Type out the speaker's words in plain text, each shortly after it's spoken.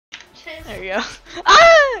There you go.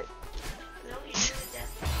 Ah!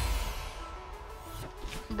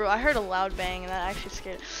 Bro, I heard a loud bang and that actually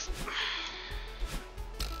scared.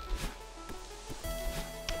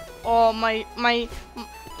 Oh, my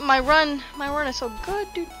run is so good,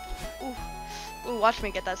 dude. Ooh, watch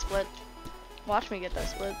me get that split. Watch me get that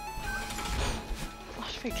split.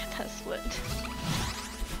 Watch me get that split.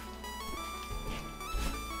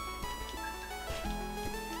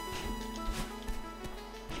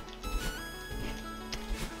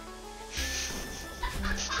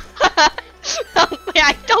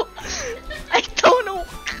 I don't know.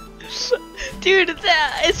 Dude,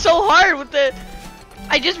 it's so hard with the.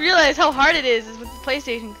 I just realized how hard it is with the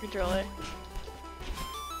PlayStation controller.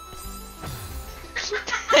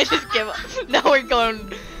 I just give up. Now we're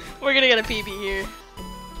gonna get a PB here.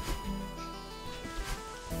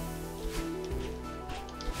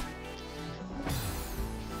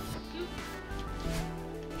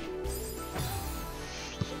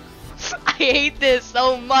 I hate this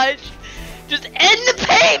so much. Just end the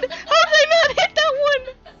pain! How did I not hit that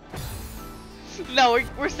one? No,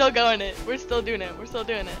 we're still going it. We're still doing it. We're still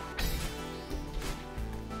doing it.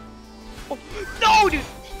 Oh, no, dude!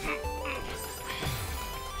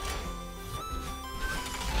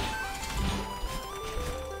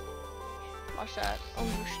 Watch that.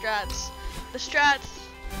 Oh, strats. The strats.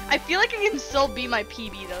 I feel like I can still beat my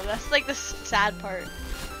PB though. That's like the sad part.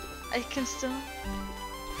 I can still.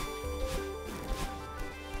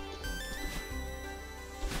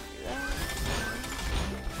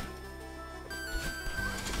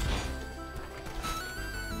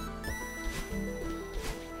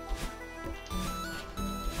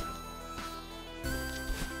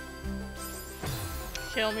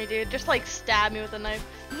 Kill me, dude. Just like stab me with a knife.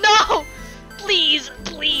 No! Please,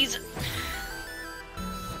 please.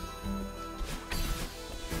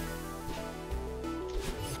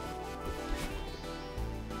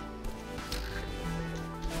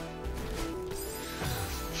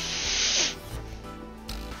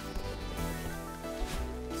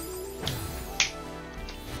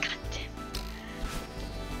 God damn.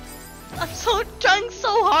 I'm trying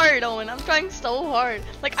so hard, Owen. I'm trying so hard.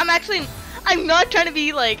 Like, I'm not trying to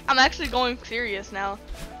be like, I'm actually going serious now.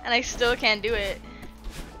 And I still can't do it.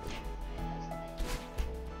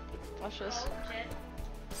 Watch this.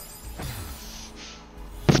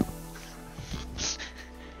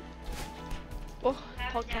 Oh,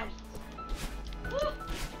 Paul Camp.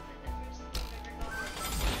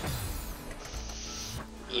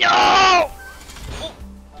 No! Oh.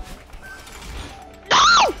 No!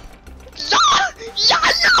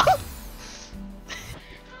 Yeah, no!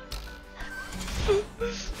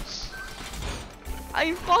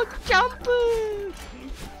 I fuck jumping.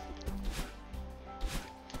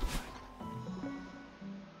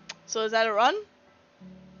 So is that a run?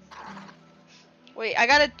 Wait, I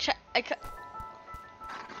gotta check.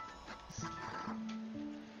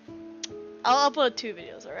 I'll upload 2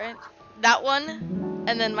 videos, alright? That one,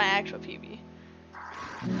 and then my actual PB.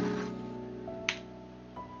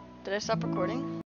 Did I stop recording?